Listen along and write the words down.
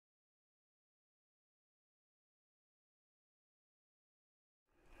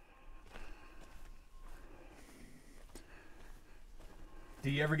Do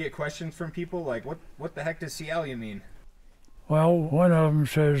you ever get questions from people like, what the heck does Cialia mean? Well, one of them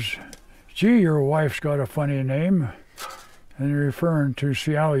says, gee, your wife's got a funny name. And they're referring to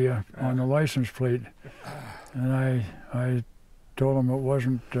Cialia on the license plate. And I told them it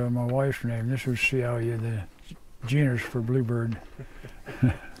wasn't my wife's name. This was Cialia, the genus for bluebird.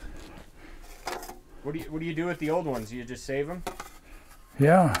 What do you do with the old ones? Do you just save them?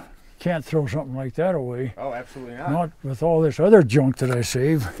 Yeah, can't throw something like that away. Oh, absolutely not. Not with all this other junk that I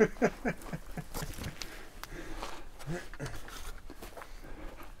save.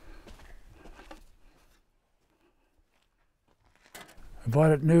 I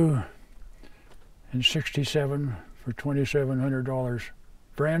bought it new in '67 for $2,700,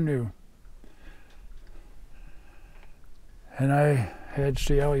 brand new. And I had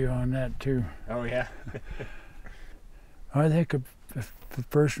Cialia on that too. Oh yeah. I think if the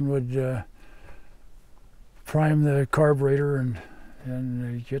person would prime the carburetor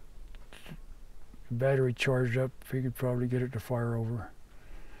and get the battery charged up, he could probably get it to fire over.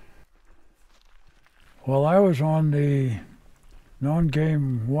 Well, I was on the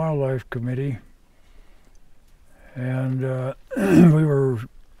Non-Game Wildlife Committee, and we were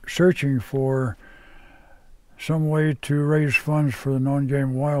searching for some way to raise funds for the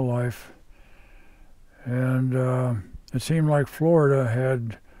non-game wildlife, and it seemed like Florida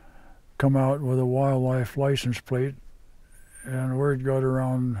had come out with a wildlife license plate, and word got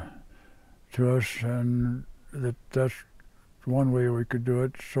around to us and that's one way we could do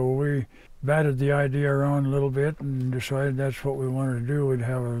it. So we batted the idea around a little bit and decided that's what we wanted to do. We'd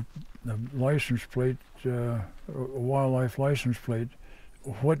have a license plate, a wildlife license plate.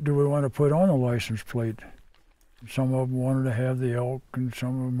 What do we want to put on a license plate? Some of them wanted to have the elk, and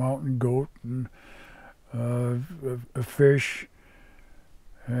some a mountain goat, and a fish.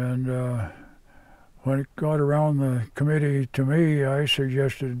 And when it got around the committee to me, I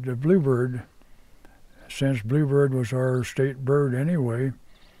suggested the bluebird, since bluebird was our state bird anyway,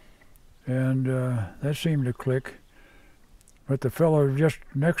 and that seemed to click. But the fellow just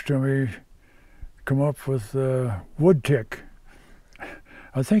next to me come up with wood tick.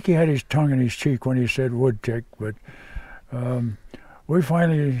 I think he had his tongue in his cheek when he said wood tick, but we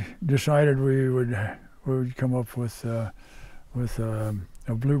finally decided we would come up with a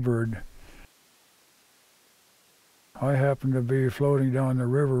bluebird. I happened to be floating down the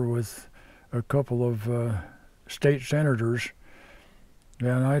river with a couple of state senators,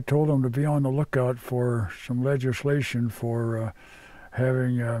 and I told them to be on the lookout for some legislation for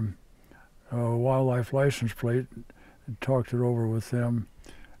having a wildlife license plate, and talked it over with them.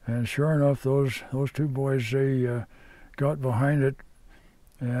 And sure enough, those two boys, they got behind it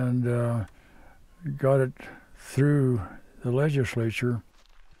and got it through the legislature.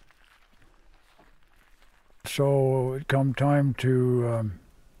 So it come time to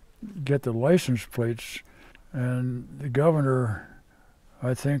get the license plates, and the governor,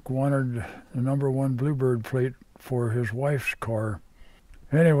 I think, wanted the #1 bluebird plate for his wife's car.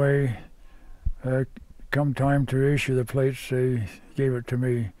 Anyway, come time to issue the plates, they gave it to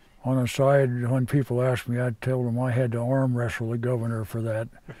me. On the side, when people asked me, I'd tell them I had to arm wrestle the governor for that.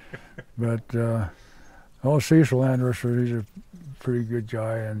 But Cecil Andrus, he's a pretty good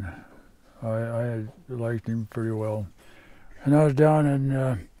guy, and I liked him pretty well. And I was down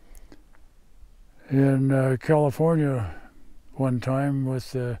in California one time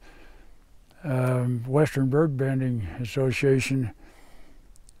with the Western Bird Banding Association,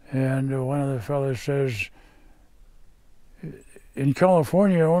 and one of the fellows says, in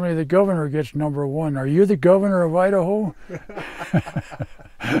California, only the governor gets #1. Are you the governor of Idaho?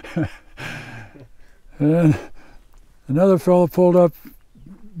 And another fellow pulled up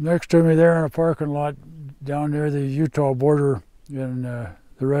next to me there in a parking lot down near the Utah border in the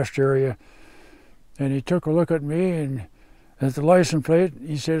rest area, and he took a look at me and at the license plate.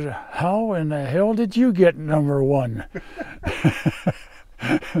 He says, "How in the hell did you get #1?"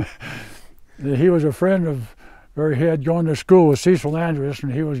 He was a friend of, or he had gone to school with Cecil Andrus,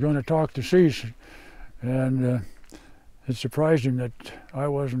 and he was going to talk to Cecil, and it surprised him that I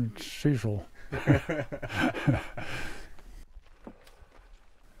wasn't Cecil.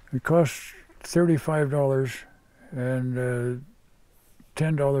 It costs $35, and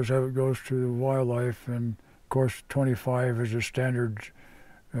 $10 of it goes to the wildlife, and of course $25 is a standard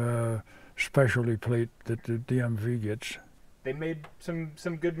specialty plate that the DMV gets. They made some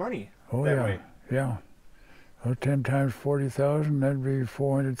good money Oh that yeah, way. yeah. Well, 10 times 40,000, that'd be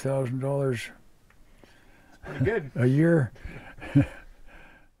 $400,000 Pretty good. a year.